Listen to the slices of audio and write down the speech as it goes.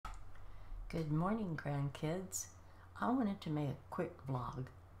Good morning, grandkids. I wanted to make a quick vlog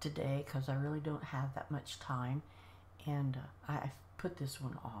today because I really don't have that much time, and I've put this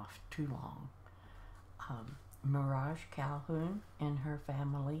one off too long. Mirage Calhoun and her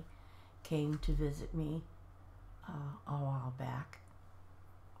family came to visit me a while back,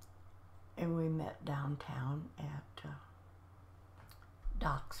 and we met downtown at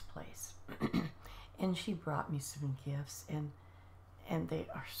Doc's place. And she brought me some gifts, and they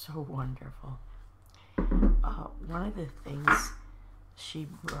are so wonderful. One of the things she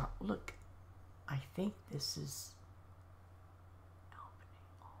brought, look, I think this is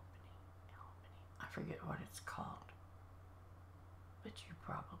Albany. I forget what it's called, but you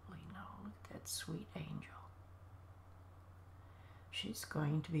probably know. Look at that sweet angel. She's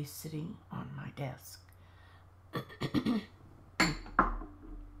going to be sitting on my desk.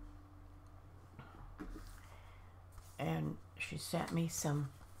 And she sent me some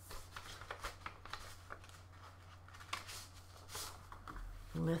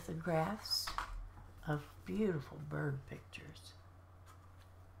lithographs of beautiful bird pictures.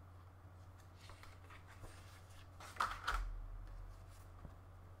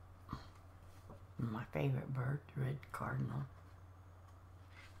 My favorite bird, the red cardinal.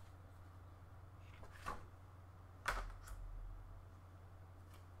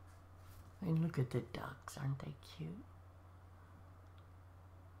 And look at the ducks, aren't they cute?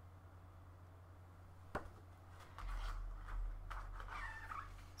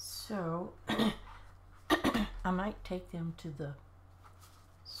 So, I might take them to the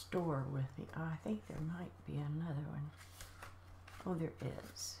store with me. Oh, I think there might be another one. Oh, there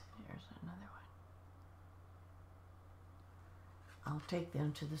is. There's another one. I'll take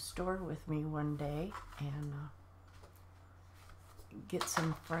them to the store with me one day and get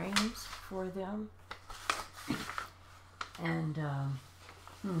some frames for them. And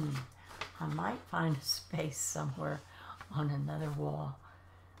I might find a space somewhere on another wall.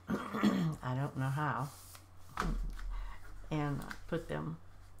 I don't know how, and I put them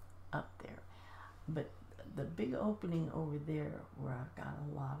up there. But the big opening over there where I've got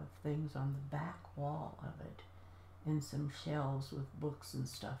a lot of things on the back wall of it, and some shelves with books and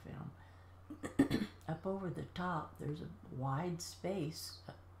stuff in them. Up over the top, there's a wide space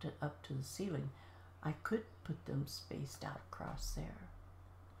up to the ceiling. I could put them spaced out across there.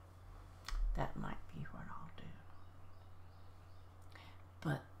 That might be what I'll do.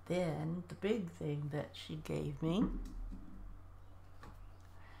 But then the big thing that she gave me,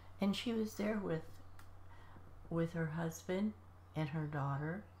 and she was there with her husband and her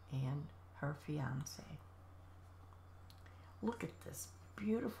daughter and her fiance. Look at this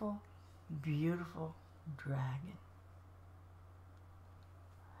beautiful, beautiful dragon.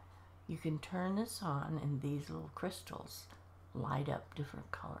 You can turn this on and these little crystals light up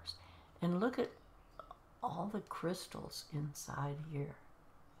different colors. And look at all the crystals inside here.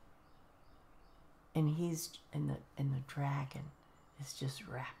 And the dragon is just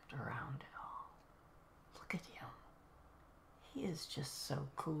wrapped around it all. Look at him. He is just so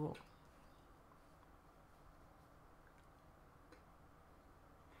cool.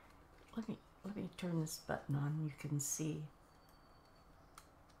 Let me turn this button on. You can see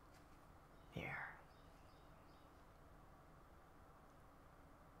there.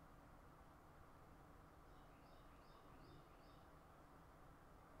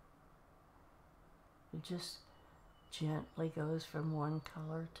 It just gently goes from one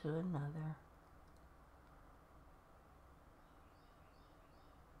color to another.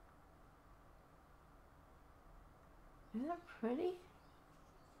 Isn't that pretty?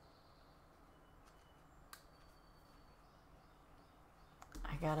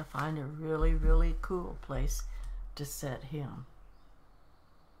 I gotta find a really, really cool place to set him.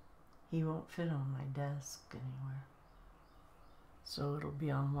 He won't fit on my desk anywhere. So it'll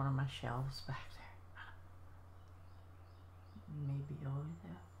be on one of my shelves back there. Maybe over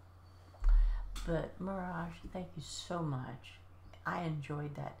there. But Mirage, thank you so much. I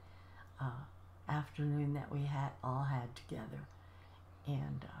enjoyed that afternoon that we all had together.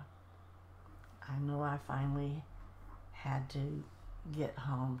 And I know I finally had to get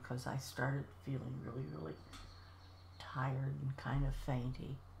home because I started feeling really, really tired and kind of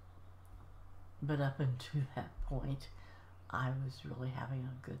fainty. But up until that point, I was really having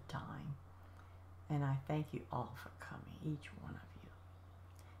a good time. And I thank you all for coming, each one of you.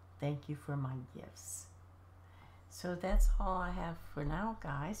 Thank you for my gifts. So that's all I have for now,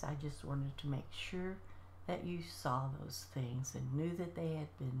 guys. I just wanted to make sure that you saw those things and knew that they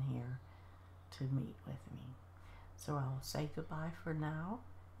had been here to meet with me. So I'll say goodbye for now,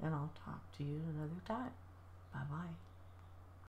 and I'll talk to you another time. Bye-bye.